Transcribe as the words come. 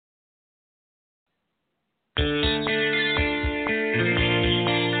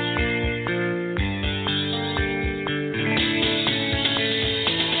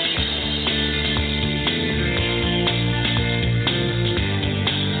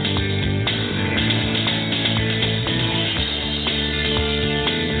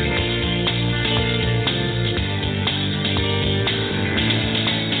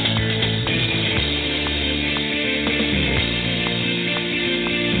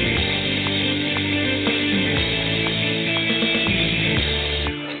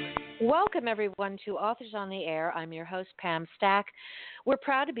Welcome, everyone, to Authors on the Air. I'm your host, Pam Stack. We're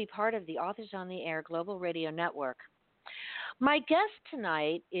proud to be part of the Authors on the Air Global Radio Network. My guest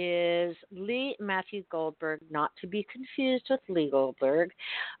tonight is Lee Matthew Goldberg, not to be confused with Lee Goldberg,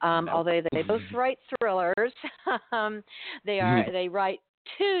 although they both write thrillers. They write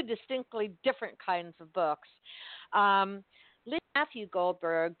two distinctly different kinds of books. Lee Matthew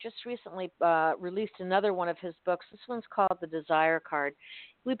Goldberg just recently released another one of his books. This one's called The Desire Card.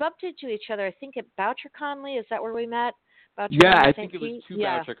 We bumped into each other, I think, at BoucherCon, Lee. Is that where we met? Yeah, I think it was two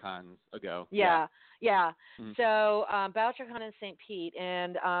BoucherCons ago. Yeah. Mm-hmm. So BoucherCon in St. Pete,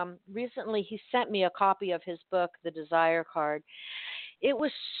 and recently he sent me a copy of his book, The Desire Card. It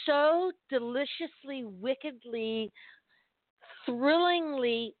was so deliciously, wickedly,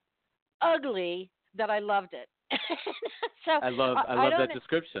 thrillingly ugly that I loved it. So I love that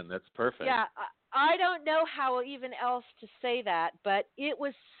description. That's perfect. Yeah, I don't know how even else to say that, but it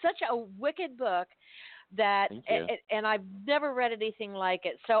was such a wicked book that, and I've never read anything like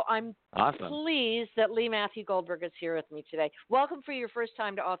it. So I'm pleased that Lee Matthew Goldberg is here with me today. Welcome for your first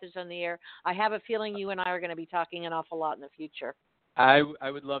time to Authors on the Air. I have a feeling you and I are going to be talking an awful lot in the future. I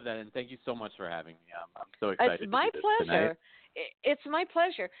would love that, and thank you so much for having me. I'm so excited. It's my to do this pleasure. Tonight. It's my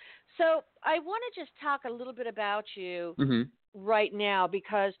pleasure. So I want to just talk a little bit about you right now,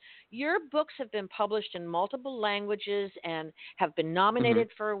 because your books have been published in multiple languages and have been nominated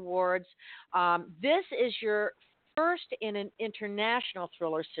for awards. This is your first in an international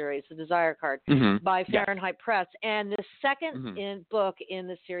thriller series, The Desire Card, by Fahrenheit Press, and the second book in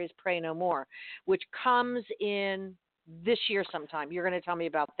the series, Pray No More, which comes in this year sometime. You're going to tell me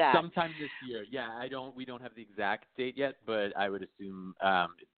about that. Sometime this year. Yeah, we don't have the exact date yet, but I would assume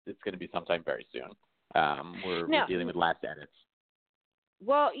it's going to be sometime very soon. We're dealing with last edits.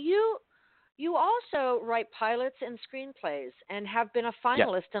 Well, you also write pilots and screenplays and have been a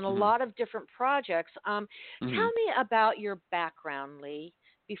finalist in a lot of different projects. Tell me about your background, Lee,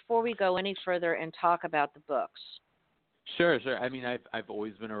 before we go any further and talk about the books. Sure. I mean, I've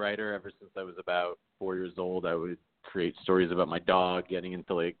always been a writer ever since I was about 4 years old. I would create stories about my dog, getting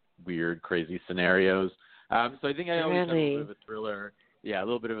into like weird, crazy scenarios. So I think I always had a little bit of a thriller. Yeah, a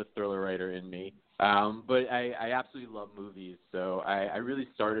little bit of a thriller writer in me. But I absolutely love movies. So I really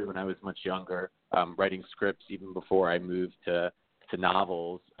started when I was much younger, writing scripts even before I moved to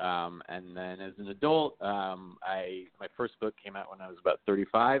novels. And then as an adult, my first book came out when I was about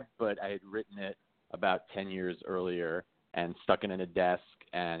 35, but I had written it about 10 years earlier and stuck it in a desk,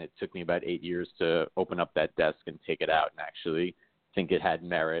 and it took me about 8 years to open up that desk and take it out and actually think it had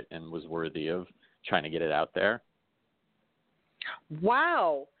merit and was worthy of trying to get it out there.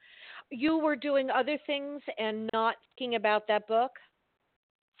 Wow. You were doing other things and not thinking about that book?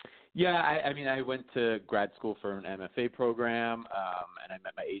 Yeah, I mean, I went to grad school for an MFA program, and I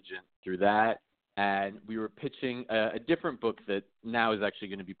met my agent through that, and we were pitching a different book that now is actually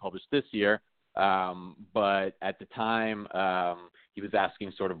going to be published this year. But at the time, he was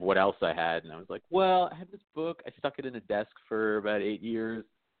asking sort of what else I had. And I was like, well, I had this book. I stuck it in a desk for about 8 years.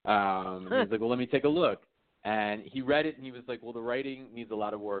 And he was like, well, let me take a look. And he read it and he was like, well, the writing needs a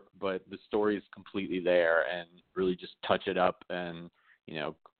lot of work, but the story is completely there, and really just touch it up and,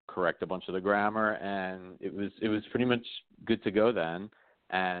 correct a bunch of the grammar. And it was pretty much good to go then.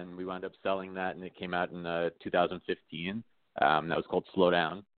 And we wound up selling that, and it came out in 2015. That was called Slow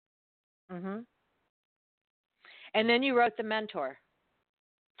Down. And then you wrote The Mentor.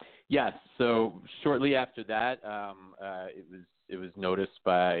 Yes. So shortly after that, it was noticed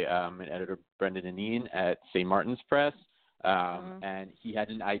by an editor, Brendan Anine at St. Martin's Press, and he had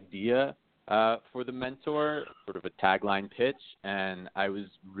an idea for The Mentor, sort of a tagline pitch, and I was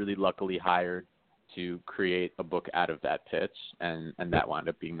really luckily hired to create a book out of that pitch, and that wound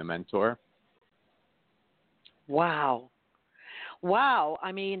up being The Mentor. Wow.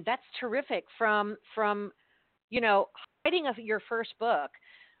 I mean, that's terrific. From writing of your first book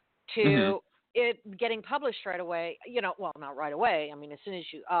to it getting published right away, well, not right away. I mean, as soon as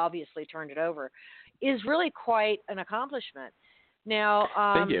you obviously turned it over, is really quite an accomplishment. Now,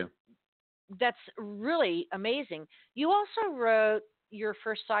 thank you. That's really amazing. You also wrote your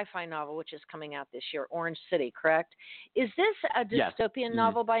first sci-fi novel, which is coming out this year, Orange City, correct? Is this a dystopian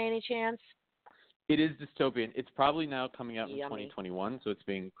novel by any chance? It is dystopian. It's probably now coming out in 2021, so it's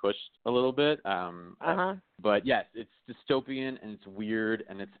being pushed a little bit. But yes, it's dystopian, and it's weird,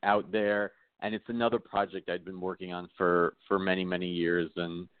 and it's out there, and it's another project I'd been working on for many, many years,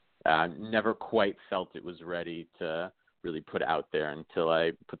 and never quite felt it was ready to really put out there until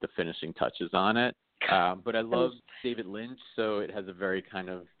I put the finishing touches on it. But I love David Lynch, so it has a very kind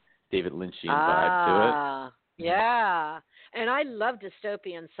of David Lynchian vibe to it. Yeah, and I love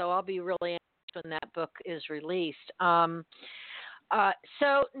dystopian, so I'll be really interested when that book is released.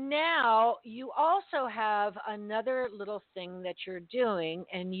 So now you also have another little thing that you're doing,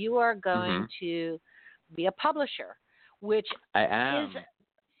 and you are going to be a publisher, which I am.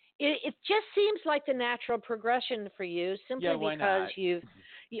 It just seems like the natural progression for you, simply Why because not? you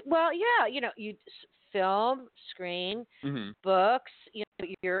film, screen, books,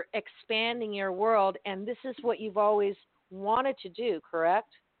 you're expanding your world, and this is what you've always wanted to do, correct?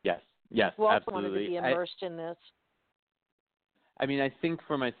 Yes, You also absolutely. wanted to be immersed in this. I mean, I think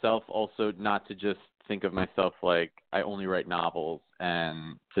for myself also not to just think of myself like I only write novels,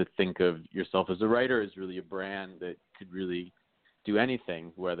 and to think of yourself as a writer is really a brand that could really do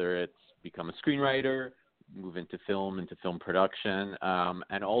anything, whether it's become a screenwriter, move into film production,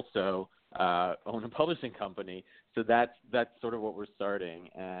 and also own a publishing company. So that's sort of what we're starting,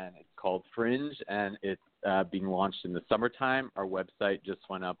 and it's called Fringe, and it's being launched in the summertime. Our website just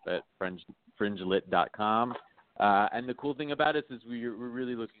went up at fringelit.com. And the cool thing about us is we're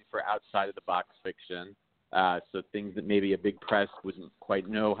really looking for outside of the box fiction. So things that maybe a big press wouldn't quite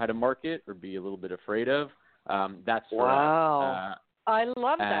know how to market or be a little bit afraid of. That's for us. I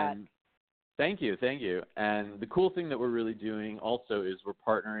love that. Thank you. And the cool thing that we're really doing also is we're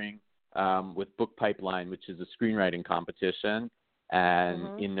partnering with Book Pipeline, which is a screenwriting competition.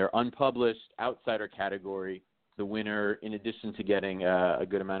 And in their unpublished outsider category, the winner, in addition to getting a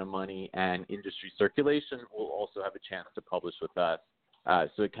good amount of money and industry circulation, will also have a chance to publish with us.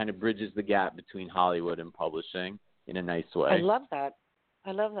 So it kind of bridges the gap between Hollywood and publishing in a nice way. I love that.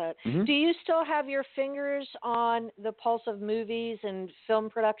 Do you still have your fingers on the pulse of movies and film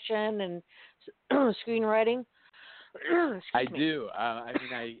production and screenwriting? I do. I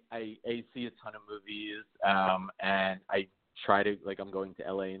mean, I see a ton of movies, and I try to, I'm going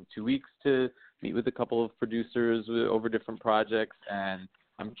to LA in 2 weeks to meet with a couple of producers over different projects, and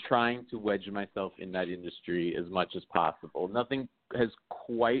I'm trying to wedge myself in that industry as much as possible. Nothing has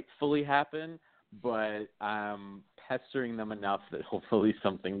quite fully happened, but I'm pestering them enough that hopefully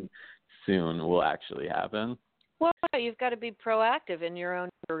something soon will actually happen. Well, you've got to be proactive in your own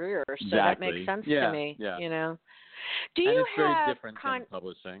career, so exactly. That makes sense to me. Yeah. Do and you it's have very different than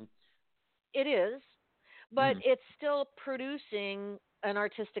publishing. It is, but it's still producing an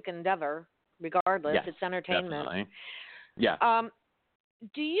artistic endeavor, regardless. Yes, it's entertainment. Definitely. Yeah.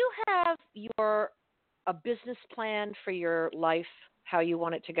 Do you have a business plan for your life, how you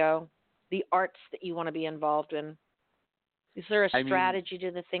want it to go, the arts that you want to be involved in? Is there a strategy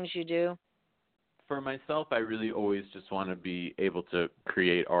to the things you do? For myself, I really always just want to be able to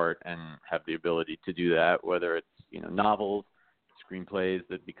create art and have the ability to do that, whether it's, novels, screenplays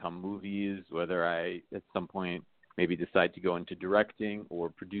that become movies, whether I at some point maybe decide to go into directing or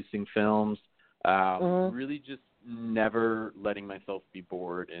producing films. Really just never letting myself be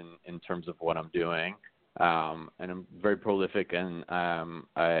bored in terms of what I'm doing. And I'm very prolific, and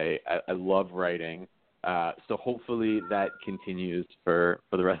I love writing. So hopefully that continues for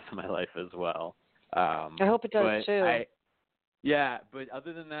the rest of my life as well. I hope it does too. But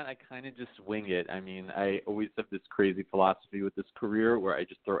other than that, I kind of just wing it. I mean, I always have this crazy philosophy with this career where I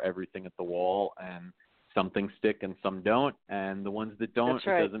just throw everything at the wall, and some things stick and some don't. And the ones that don't,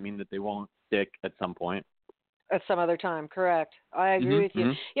 it doesn't mean that they won't stick at some point. At some other time, correct. I agree with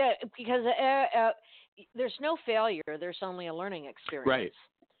you. Yeah, because there's no failure. There's only a learning experience. Right.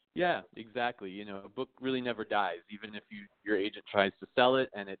 Yeah, exactly. A book really never dies. Even if your agent tries to sell it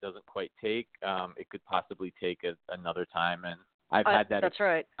and it doesn't quite take, it could possibly take another time. And I've had that. That's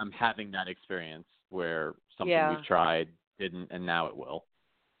right. I'm having that experience where something we've tried didn't, and now it will.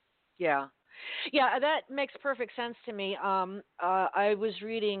 Yeah. Yeah, that makes perfect sense to me. I was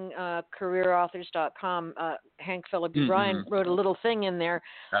reading careerauthors.com. Hank Phillip Bryan wrote a little thing in there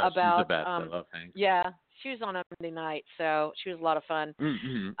about. She's the best. I love Hank. Yeah, she was on a Monday night, so she was a lot of fun.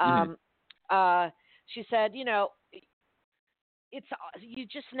 She said, it's you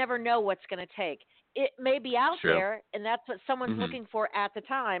just never know what's going to take. It may be out there, and that's what someone's looking for at the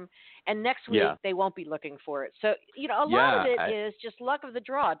time, and next week they won't be looking for it. So, a lot of it is just luck of the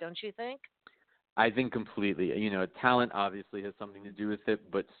draw, don't you think? I think completely. Talent obviously has something to do with it,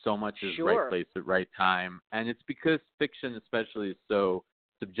 but so much is right place at right time. And it's because fiction especially is so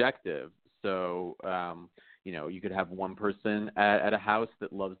subjective. So, you could have one person at a house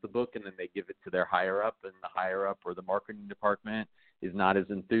that loves the book, and then they give it to their higher up, and the higher up or the marketing department is not as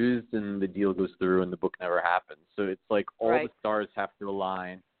enthused, and the deal goes through and the book never happens. So it's like all the stars have to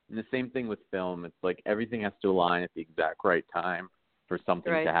align. And the same thing with film. It's like everything has to align at the exact right time for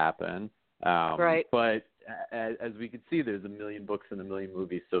something to happen. But as we can see, there's a million books and a million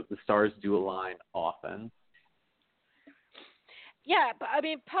movies, so the stars do align often. Yeah, but I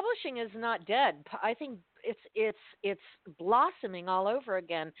mean, publishing is not dead. I think it's blossoming all over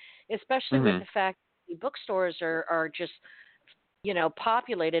again, especially with Hmm. the fact that bookstores are just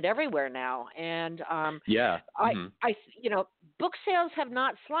populated everywhere now. And Yeah. I Hmm. book sales have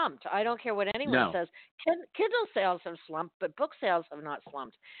not slumped. I don't care what anyone No. says. Kindle sales have slumped, but book sales have not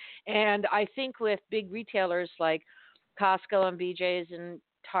slumped. And I think with big retailers like Costco and BJ's and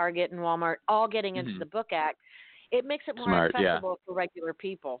Target and Walmart all getting into Hmm. the book act, it makes it more Smart. Yeah. accessible for regular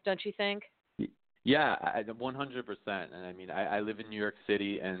people, don't you think? Yeah, 100%. And I mean, I live in New York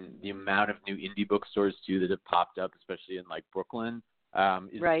City, and the amount of new indie bookstores too that have popped up, especially in like Brooklyn,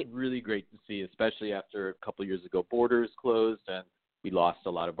 is Right. really great to see. Especially after a couple of years ago, Borders closed, and we lost a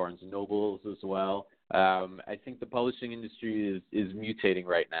lot of Barnes and Nobles as well. I think the publishing industry is mutating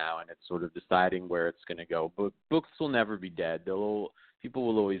right now, and it's sort of deciding where it's going to go. But books will never be dead. People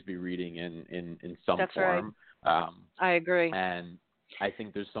will always be reading in some That's right. form. Um, I agree. and I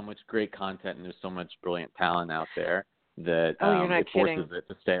think there's so much great content and there's so much brilliant talent out there that Oh, you're not it forces kidding. it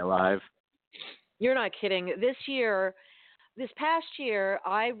to stay alive. You're not kidding. This past year,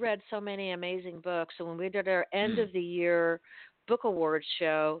 I read so many amazing books. And when we did our end Mm. of the year book awards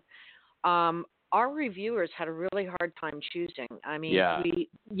show, our reviewers had a really hard time choosing. I mean, Yeah. we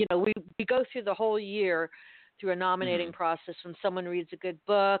go through the whole year through a nominating Hmm. process when someone reads a good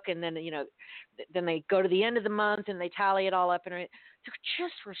book, and then then they go to the end of the month and they tally it all up. And there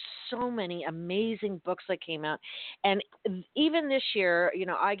just were so many amazing books that came out, and even this year,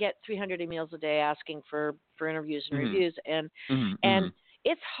 I get 300 emails a day asking for interviews and Hmm. reviews, and Hmm. and Hmm.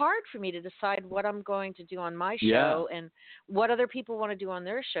 it's hard for me to decide what I'm going to do on my Yeah. show and what other people want to do on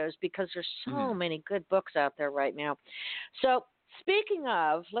their shows because there's Hmm. so many good books out there right now. So, speaking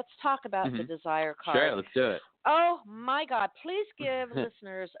of, let's talk about the Hmm. Desire Sure, Card. let's do it. Oh my God, please give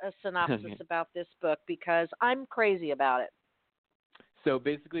listeners a synopsis about this book because I'm crazy about it. So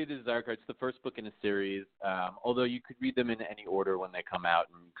basically, the Desire Card's the first book in a series. Although you could read them in any order when they come out,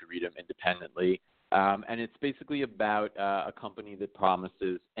 and you could read them independently. And it's basically about a company that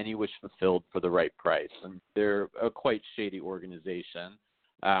promises any wish fulfilled for the right price. And they're a quite shady organization.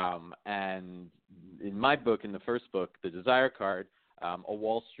 And in my book, in the first book, The Desire Card, a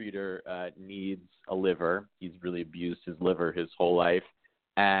Wall Streeter needs a liver. He's really abused his liver his whole life.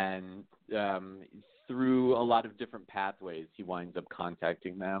 And through a lot of different pathways, he winds up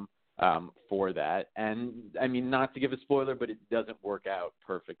contacting them for that. And I mean, not to give a spoiler, but it doesn't work out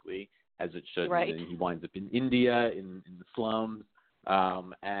perfectly as it should. Right. And he winds up in India, in the slums,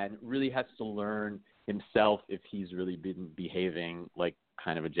 and really has to learn himself if he's really been behaving like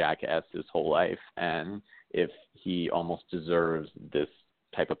kind of a jackass his whole life, and if he almost deserves this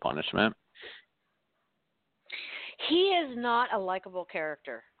type of punishment. He is not a likable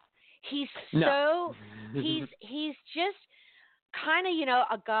character. He's No. so he's just kind of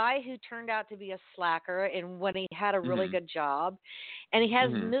a guy who turned out to be a slacker and when he had a really Mhm. good job, and he has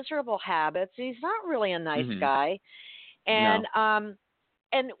Mhm. miserable habits. He's not really a nice Mhm. guy. No.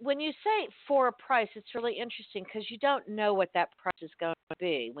 And when you say for a price, it's really interesting because you don't know what that price is going to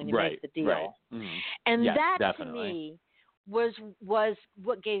be when you make Right. the Right. deal. Mhm. And Yes, that to definitely. me was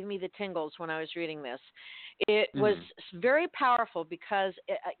what gave me the tingles when I was reading this. It was Mhm. very powerful because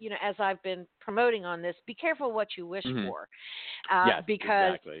as I've been promoting on this, be careful what you wish Mhm. for, Yes,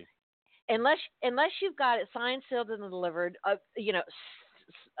 because exactly. unless you've got it signed, sealed, and delivered,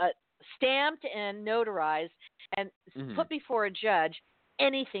 stamped and notarized and Mhm. put before a judge,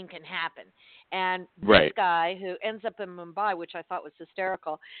 anything can happen. And this Right. guy who ends up in Mumbai, which I thought was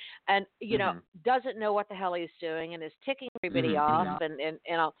hysterical, and Mhm. doesn't know what the hell he's doing and is ticking everybody Mhm. off, Mhm.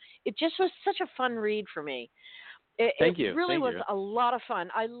 and it just was such a fun read for me. It Thank you. really Thank was you. a lot of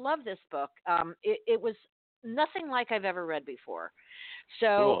fun. I love this book. It was nothing like I've ever read before.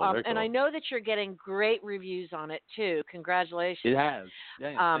 So, Cool. Very and I cool. know that you're getting great reviews on it too. It Congratulations. has.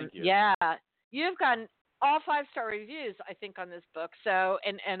 Yeah. Thank you. Yeah, you've gotten all 5-star reviews, I think, on this book. So,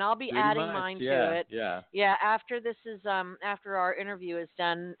 and I'll be Pretty adding much. mine to Yeah. it. Yeah. Yeah, after this is after our interview is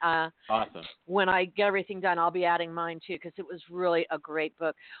done, Awesome. when I get everything done, I'll be adding mine too because it was really a great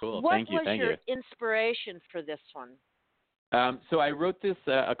book. Cool. What Thank you. was Thank your you. inspiration for this one? So I wrote this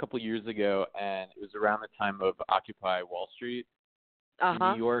a couple years ago, and it was around the time of Occupy Wall Street Uh in New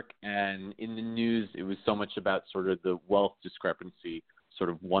huh. York. And in the news, it was so much about sort of the wealth discrepancy, sort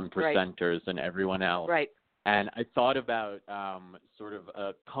of one Right. percenters and everyone else. Right. And I thought about sort of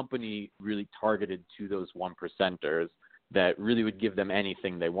a company really targeted to those one percenters that really would give them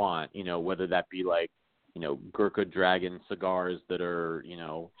anything they want, whether that be like, Gurkha Dragon cigars that are,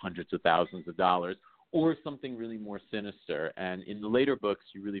 hundreds of thousands of dollars, or something really more sinister. And in the later books,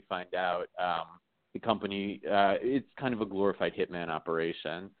 you really find out the company, it's kind of a glorified hitman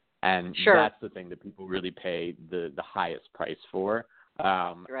operation. And Sure. that's the thing that people really pay the highest price for.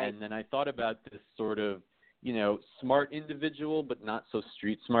 Right. And then I thought about this sort of, smart individual, but not so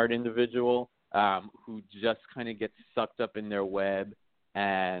street smart individual, who just kind of gets sucked up in their web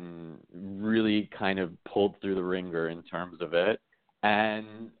and really kind of pulled through the ringer in terms of it.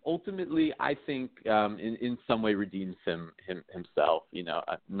 And ultimately, I think in some way redeems himself,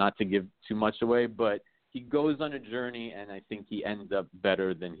 not to give too much away, but he goes on a journey, and I think he ends up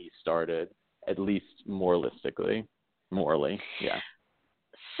better than he started, at least morally, yeah.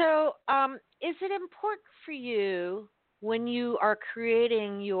 So, is it important for you when you are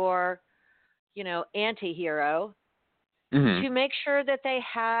creating your, anti-hero Mm-hmm. to make sure that they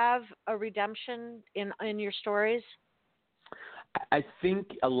have a redemption in your stories? I think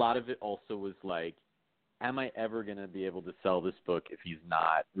a lot of it also was like, am I ever going to be able to sell this book if he's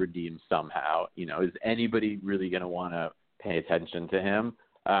not redeemed somehow? Is anybody really going to want to pay attention to him?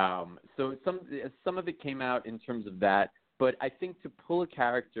 So some of it came out in terms of that. But I think to pull a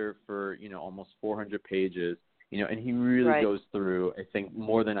character for, almost 400 pages, and he really Right. goes through, I think,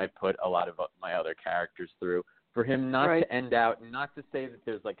 more than I put a lot of my other characters through, for him not Right. to end out, not to say that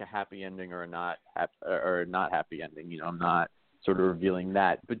there's like a happy ending or a not happy ending. I'm not sort of revealing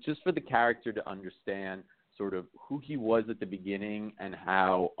that, but just for the character to understand sort of who he was at the beginning and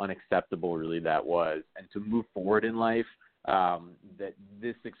how unacceptable really that was, and to move forward in life, that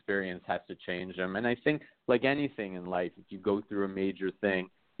this experience has to change him. And I think, like anything in life, if you go through a major thing,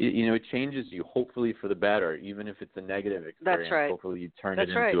 it changes you, hopefully for the better, even if it's a negative experience. That's right. Hopefully you turn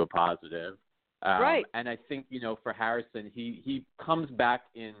That's it right. into a positive. Right. And I think, for Harrison, he comes back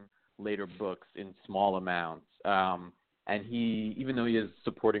in later books in small amounts. And he, even though he has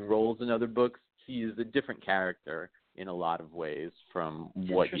supporting roles in other books, he is a different character in a lot of ways from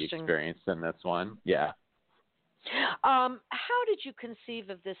what he experienced in this one. Yeah. How did you conceive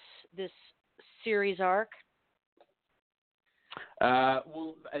of this series arc?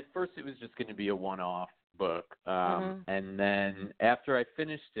 Well, at first it was just going to be a one-off book, and then after I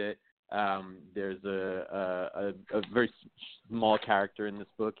finished it, there's a very small character in this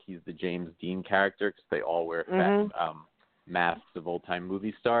book. He's the James Dean character, because they all wear masks of old-time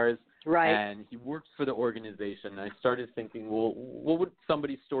movie stars. Right. And he works for the organization. And I started thinking, well, what would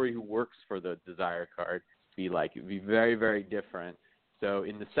somebody's story who works for the Desire Card be like? It would be very, very different. So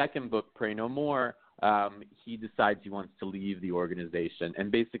in the second book, Pray No More, he decides he wants to leave the organization.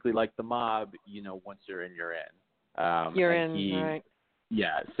 And basically, like the mob, once you're in, you're in. You're in, right.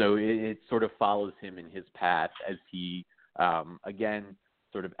 Yeah, so it sort of follows him in his path as he, again,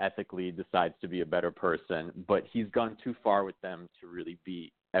 sort of ethically decides to be a better person. But he's gone too far with them to really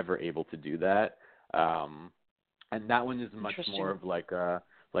be ever able to do that. And that one is much more of like a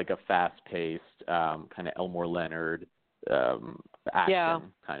fast-paced, kind of Elmore Leonard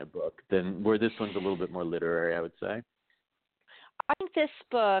action kind of book, than where this one's a little bit more literary, I would say. I think this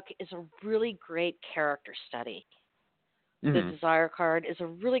book is a really great character study. The Desire Card is a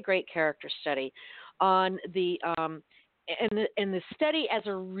really great character study on the and the study as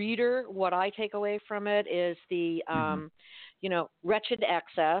a reader. What I take away from it is the wretched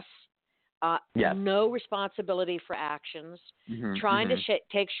excess, no responsibility for actions, trying to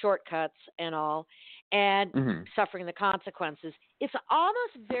take shortcuts and all, and suffering the consequences. It's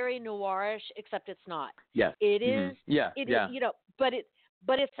almost very noirish, except it's not. Yes. It is.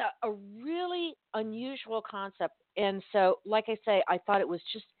 But it's a really unusual concept. And so, like I say, I thought it was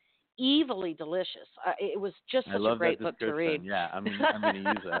just evilly delicious. It was just such a great book to read. Yeah, I'm going to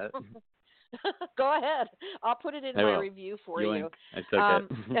use that. Go ahead. I'll put it in my review for you. I took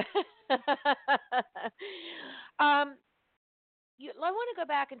it. I want to go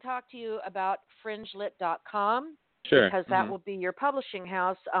back and talk to you about fringelit.com. Sure. Because that will be your publishing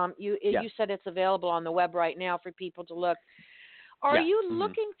house. You said it's available on the web right now for people to look. Are you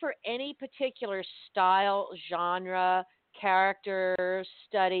looking for any particular style, genre, character,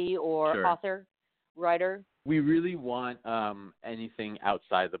 study, or author, writer? We really want anything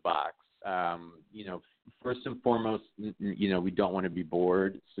outside the box. First and foremost, we don't want to be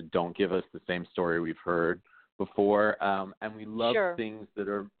bored, so don't give us the same story we've heard before. And we love things that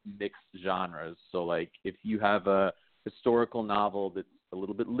are mixed genres. So, like, if you have a historical novel that's a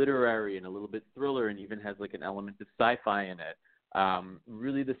little bit literary and a little bit thriller and even has, like, an element of sci-fi in it,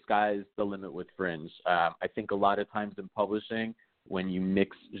 really the sky's the limit with Fringe. I think a lot of times in publishing, when you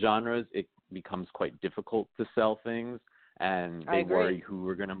mix genres, it becomes quite difficult to sell things, and they worry who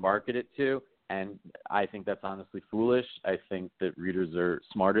we're going to market it to. And I think that's honestly foolish. I think that readers are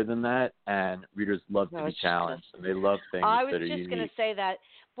smarter than that, and readers love to be challenged, and they love things I was that are just going to unique. say that.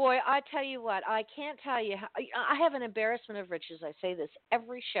 Boy, I tell you what, I can't tell you how, I have an embarrassment of riches. I say this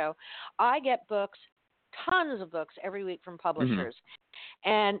every show. I get books, tons of books every week from Mm-hmm. publishers.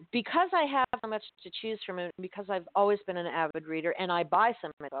 And because I have so much to choose from, and because I've always been an avid reader, and I buy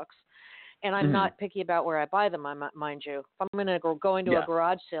so many books, and I'm Mm-hmm. not picky about where I buy them, mind you. If I'm going to go into a Yeah.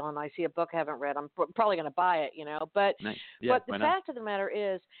 garage sale and I see a book I haven't read, I'm probably going to buy it, you know. But Nice. Yeah. but the Why not? fact of the matter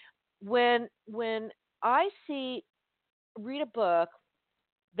is, when I read a book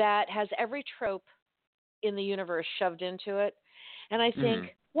that has every trope in the universe shoved into it, and I think, Mm-hmm.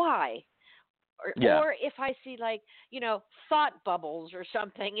 why? Yeah. Or if I see, like, thought bubbles or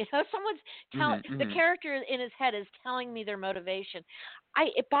something, someone's Mm-hmm. the Mm-hmm. character in his head is telling me their motivation.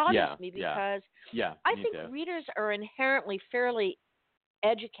 It bothers Yeah. me Yeah. because Yeah. I Me think too. readers are inherently fairly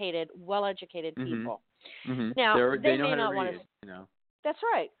educated, well-educated Mhm. people. Mhm. Now, They they know may how to not want to. read. You know. That's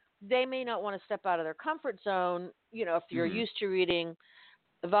right. They may not want to step out of their comfort zone. If you're Mhm. used to reading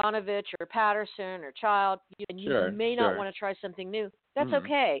Ivanovich or Patterson or Child, and you Sure. may not Sure. want to try something new. That's Mhm.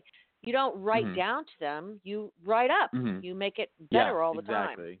 okay. You don't write Mhm. down to them. You write up. Mhm. You make it Yeah. better all the time.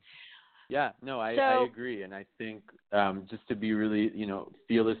 Exactly. Yeah. No, I So agree, and I think just to be really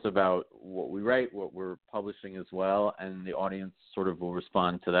fearless about what we write, what we're publishing as well, and the audience sort of will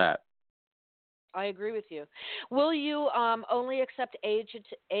respond to that. I agree with you. Will you only accept aged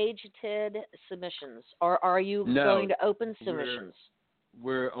submissions, or are you going No, to open we're submissions?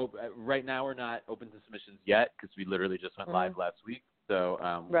 right now we're not open to submissions yet because we literally just went Hmm. live last week. So,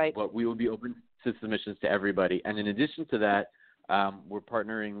 Right. but we will be open to submissions to everybody. And in addition to that, we're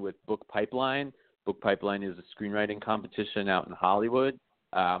partnering with Book Pipeline. Book Pipeline is a screenwriting competition out in Hollywood.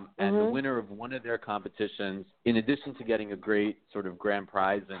 And the Hmm. winner of one of their competitions, in addition to getting a great sort of grand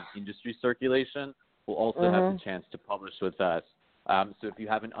prize and industry circulation, will also have Hmm. the chance to publish with us. So if you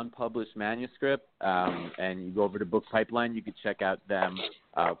have an unpublished manuscript and you go over to Book Pipeline, you can check out them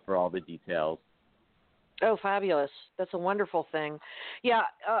for all the details. Oh, fabulous! That's a wonderful thing. Yeah,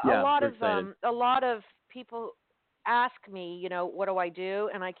 a Yeah, lot we're of excited. people ask me, what do I do?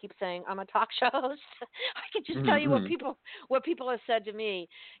 And I keep saying I'm a talk show host. I can just tell you Mm-hmm. what people have said to me.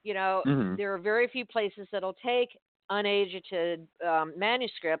 Mm-hmm. There are very few places that'll take unaged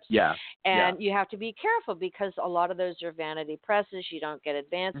manuscripts, Yeah, yeah. and you have to be careful because a lot of those are vanity presses. You don't get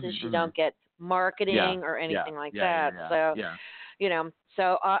advances, you Mm-hmm. don't get Yeah, marketing or yeah, anything like yeah, yeah, that. yeah, So yeah.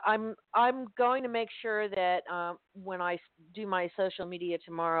 I'm going to make sure that when I do my social media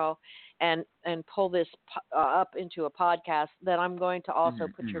tomorrow and pull this up into a podcast, that I'm going to also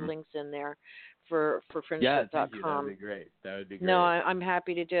Mm-hmm. put your Mm-hmm. links in there for Yeah, thank you. That would friendship.com. be great. That would be No, great. I'm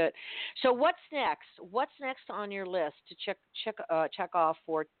happy to do it. So what's next? What's next on your list to check off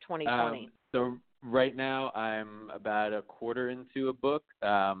for 2020? So right now I'm about a quarter into a book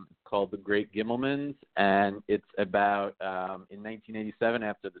called The Great Gimmelmans, and it's about in 1987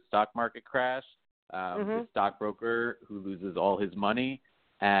 after the stock market crash, the stockbroker who loses all his money,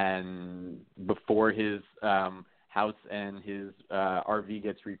 and before his house and his RV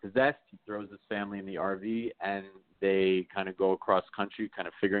gets repossessed, he throws his family in the RV, and they kind of go across country, kind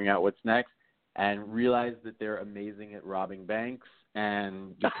of figuring out what's next, and realize that they're amazing at robbing banks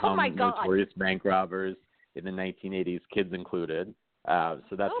and Oh my become God! notorious bank robbers in the 1980s, kids included. So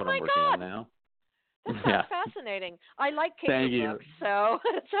that's Oh what I'm my working on God! now. That Yeah. sounds fascinating. I like caper Thank you. books, so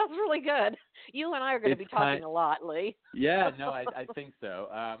it sounds really good. You and I are going to be It's talking a lot, Lee. Yeah, no, I think so.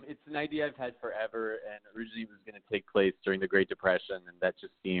 It's an idea I've had forever, and originally it was going to take place during the Great Depression, and that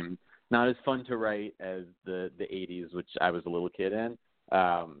just seemed not as fun to write as the 80s, which I was a little kid in.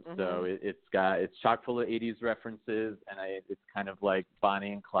 So it's chock full of 80s references, and it's kind of like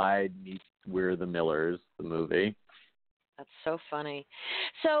Bonnie and Clyde meets We're the Millers, the movie. That's so funny.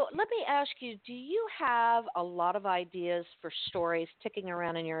 So let me ask you, do you have a lot of ideas for stories ticking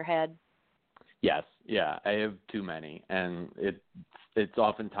around in your head? Yes, yeah, I have too many, and it's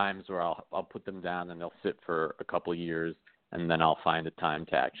oftentimes where I'll put them down and they'll sit for a couple years, and then I'll find the time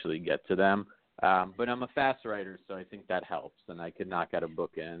to actually get to them. But I'm a fast writer, so I think that helps, and I could knock out a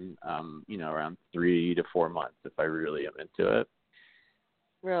book in, around 3 to 4 months if I really am into it.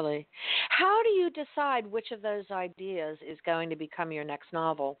 Really? How do you decide which of those ideas is going to become your next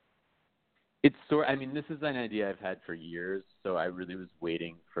novel? This is an idea I've had for years, so I really was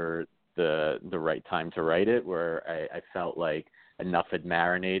waiting for the right time to write it, where I felt like enough had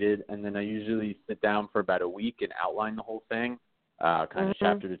marinated, and then I usually sit down for about a week and outline the whole thing, kind of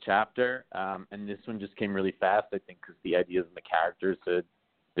chapter to chapter. And this one just came really fast, I think, because the ideas and the characters had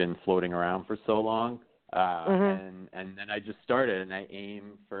been floating around for so long. And then I just started, and I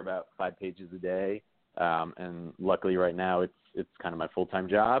aim for about 5 pages a day. And luckily right now it's kind of my full-time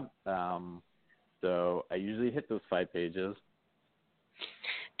job. So I usually hit those 5 pages.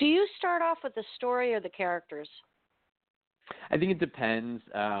 Do you start off with the story or the characters? I think it depends.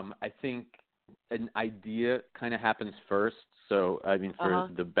 I think an idea kind of happens first. So, I mean, for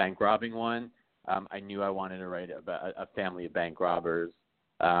the bank robbing one, I knew I wanted to write about a family of bank robbers.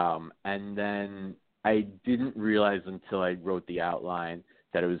 And then I didn't realize until I wrote the outline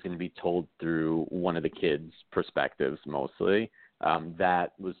that it was going to be told through one of the kids' perspectives mostly.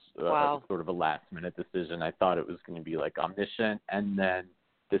 That was sort of a last-minute decision. I thought it was going to be like omniscient, and then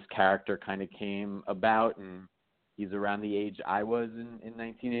this character kind of came about, and he's around the age I was in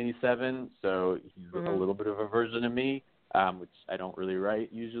 1987, so he's a little bit of a version of me, which I don't really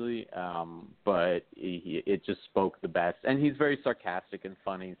write usually, but it just spoke the best. And he's very sarcastic and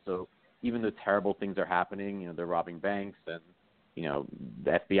funny, so even though terrible things are happening, they're robbing banks and,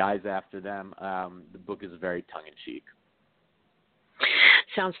 the FBI's after them, the book is very tongue-in-cheek.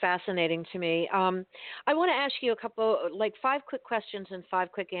 Sounds fascinating to me. I want to ask you a couple, 5 quick questions and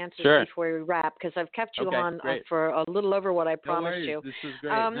 5 quick answers before we wrap, because I've kept you on for a little over what I promised you. This is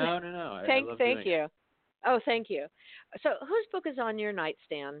great. No. Thank you. Oh, thank you. So whose book is on your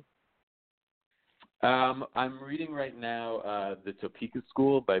nightstand? I'm reading right now The Topeka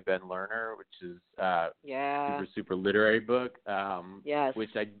School by Ben Lerner, which is super literary book, which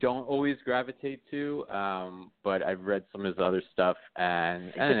I don't always gravitate to, but I've read some of his other stuff,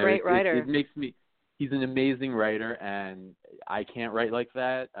 and he's a great writer. It makes me. He's an amazing writer, and I can't write like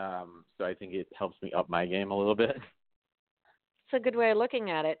that, so I think it helps me up my game a little bit. It's a good way of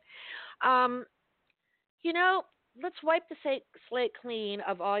looking at it. Let's wipe the slate clean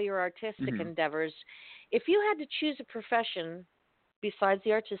of all your artistic endeavors. If you had to choose a profession besides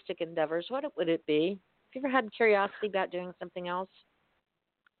the artistic endeavors, what would it be? Have you ever had curiosity about doing something else?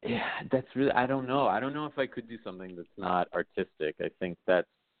 Yeah, that's really, I don't know. I don't know if I could do something that's not artistic. I think that's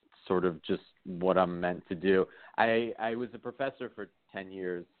sort of just what I'm meant to do. I was a professor for 10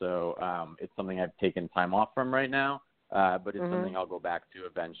 years, so it's something I've taken time off from right now, but it's something I'll go back to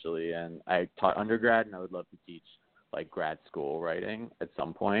eventually. And I taught undergrad, and I would love to teach grad school writing at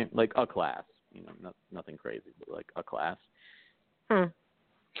some point, like a class, nothing crazy, but like a class.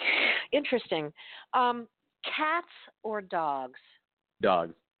 Interesting. Cats or dogs?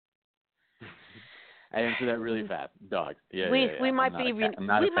 Dogs. I answered that really fast. Dogs. We might be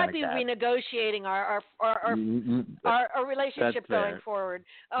renegotiating our relationship going forward.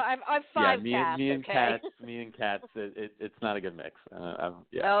 I've 5 cats. Me and cats. It's not a good mix. Oh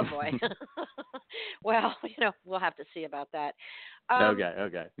boy. Well, we'll have to see about that. Okay.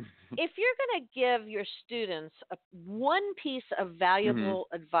 If you're going to give your students one piece of valuable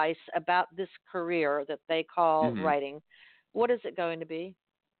advice about this career that they call writing, what is it going to be?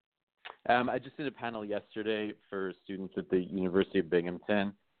 I just did a panel yesterday for students at the University of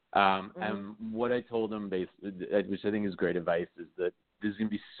Binghamton, and what I told them, which I think is great advice, is that there's going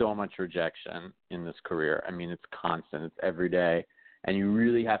to be so much rejection in this career. I mean, it's constant. It's every day, and you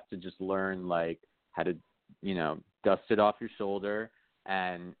really have to just learn, how to, dust it off your shoulder,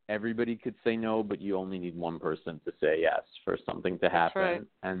 and everybody could say no, but you only need one person to say yes for something to happen, right.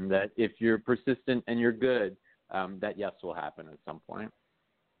 And that if you're persistent and you're good, that yes will happen at some point.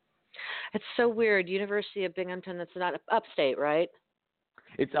 It's so weird. University of Binghamton, that's not upstate, right?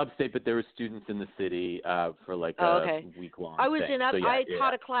 It's upstate, but there were students in the city for a week-long I was thing. I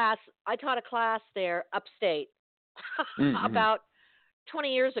taught a class there upstate about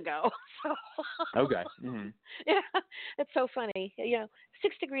 20 years ago. Okay. Yeah, it's so funny.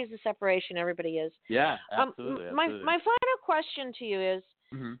 6 degrees of separation, everybody is. Yeah, absolutely. My final question to you is,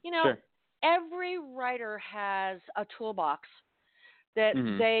 sure. Every writer has a toolbox that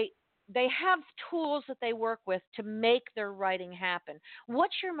they have tools that they work with to make their writing happen.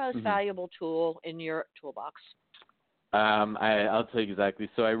 What's your most valuable tool in your toolbox? I'll tell you exactly.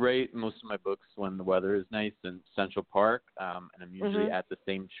 So I write most of my books when the weather is nice in Central Park, and I'm usually at the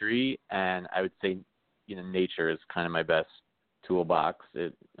same tree. And I would say, nature is kind of my best toolbox.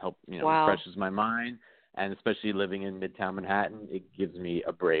 It helps, refreshes my mind, and especially living in Midtown Manhattan, it gives me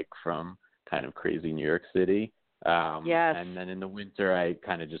a break from kind of crazy New York City. Yes. And then in the winter, I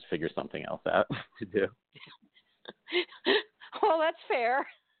kind of just figure something else out to do. Well, that's fair.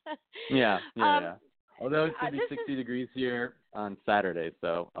 Yeah. Although it's going to be 60 degrees here on Saturday,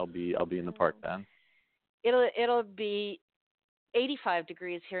 so I'll be in the park then. It'll be 85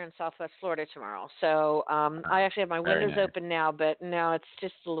 degrees here in Southwest Florida tomorrow. So I actually have my windows open now, but now it's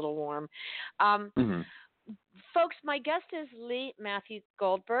just a little warm. Folks, my guest is Lee Matthew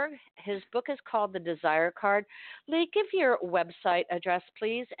Goldberg. His book is called The Desire Card. Lee, give your website address,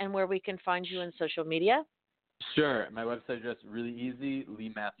 please, and where we can find you in social media. Sure. My website address is really easy,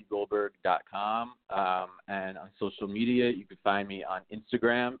 leematthewgoldberg.com. And on social media, you can find me on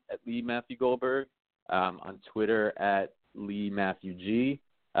Instagram at Lee Matthew Goldberg, on Twitter at Lee Matthew G,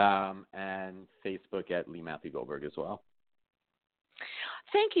 and Facebook at Lee Matthew Goldberg as well.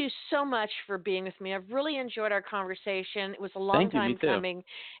 Thank you so much for being with me. I've really enjoyed our conversation. It was a long time coming,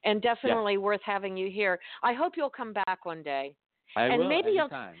 and definitely worth having you here. I hope you'll come back one day. I will. Maybe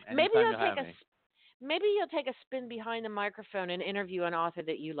anytime. maybe Anytime you'll you'll take have me. maybe you'll take a spin behind the microphone and interview an author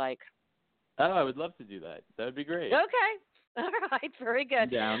that you like. Oh, I would love to do that. That would be great. Okay. All right, very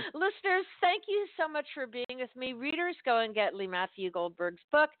good. Down. Listeners, thank you so much for being with me. Readers, go and get Lee Matthew Goldberg's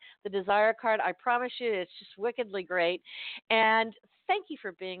book, The Desire Card. I promise you, it's just wickedly great. And thank you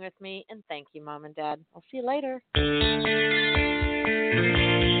for being with me, and thank you, Mom and Dad. I'll see you later.